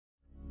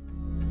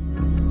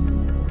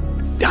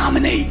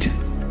dominate.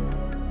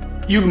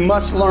 You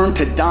must learn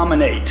to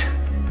dominate.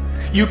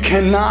 You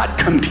cannot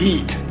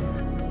compete.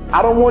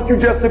 I don't want you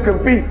just to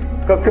compete,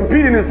 because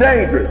competing is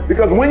dangerous.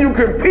 Because when you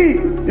compete,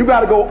 you got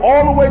to go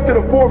all the way to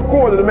the fourth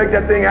quarter to make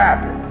that thing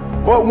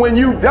happen. But when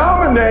you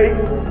dominate,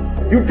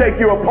 you take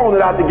your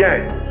opponent out the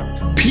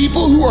game.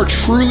 People who are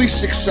truly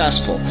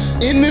successful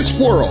in this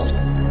world,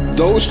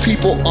 those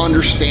people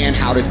understand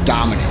how to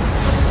dominate.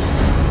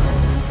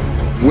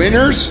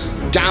 Winners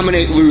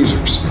dominate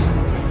losers.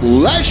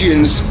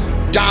 Legends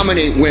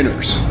dominate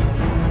winners.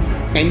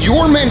 And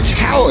your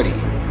mentality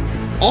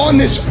on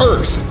this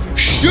earth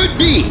should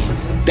be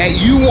that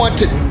you want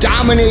to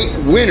dominate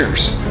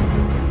winners.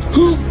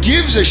 Who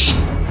gives a shit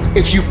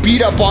if you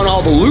beat up on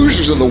all the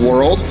losers of the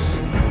world?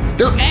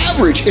 They're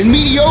average and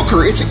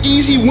mediocre. It's an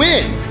easy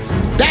win.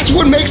 That's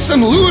what makes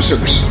them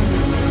losers.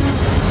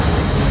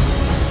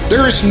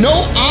 There is no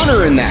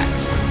honor in that.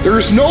 There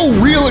is no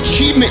real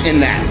achievement in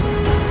that.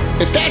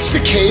 If that's the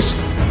case,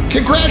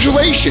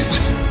 congratulations.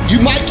 You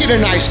might get a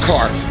nice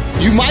car.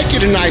 You might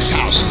get a nice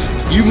house.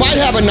 You might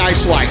have a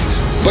nice life.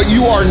 But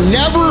you are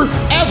never,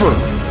 ever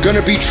going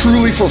to be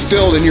truly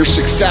fulfilled in your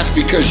success,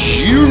 because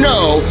you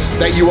know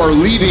that you are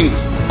leaving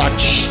a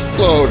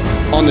load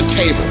on the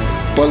table.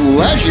 But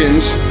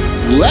legends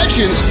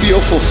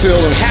feel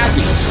fulfilled and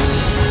happy.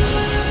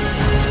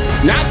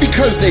 Not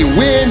because they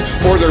win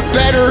or they're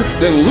better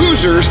than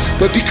losers,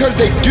 but because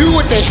they do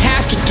what they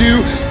have to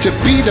do to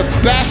be the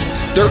best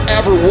there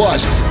ever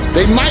was.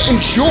 They might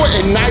enjoy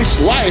a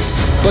nice life,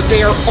 but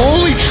they are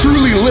only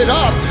truly lit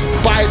up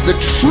by the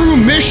true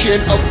mission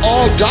of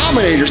all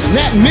dominators. And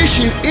that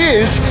mission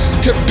is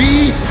to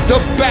be the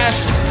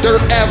best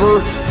there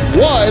ever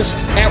was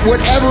at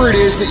whatever it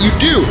is that you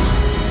do.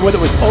 Whether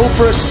it was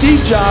Oprah,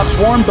 Steve Jobs,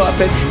 Warren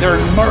Buffett, they're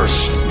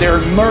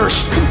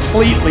immersed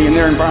completely in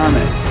their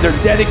environment. They're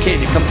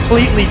dedicated,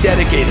 completely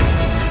dedicated.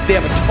 They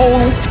have a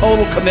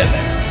total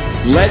commitment.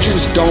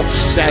 Legends don't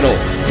settle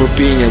for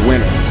being a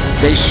winner.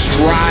 They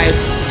strive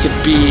to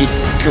be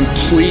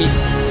complete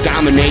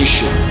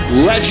domination.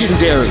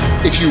 Legendary.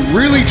 If you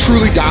really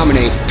truly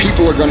dominate,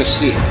 people are going to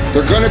see it.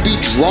 They're going to be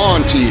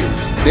drawn to you.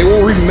 They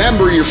will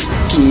remember your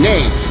fucking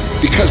name,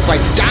 because by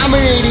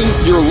dominating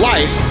your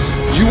life,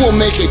 you will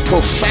make a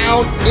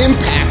profound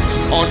impact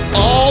on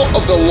all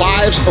of the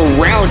lives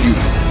around you.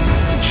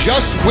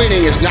 Just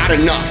winning is not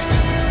enough,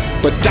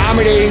 but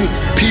dominating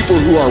people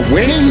who are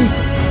winning,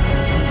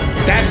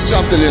 that's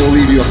something that'll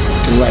leave you a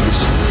fucking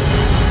legacy.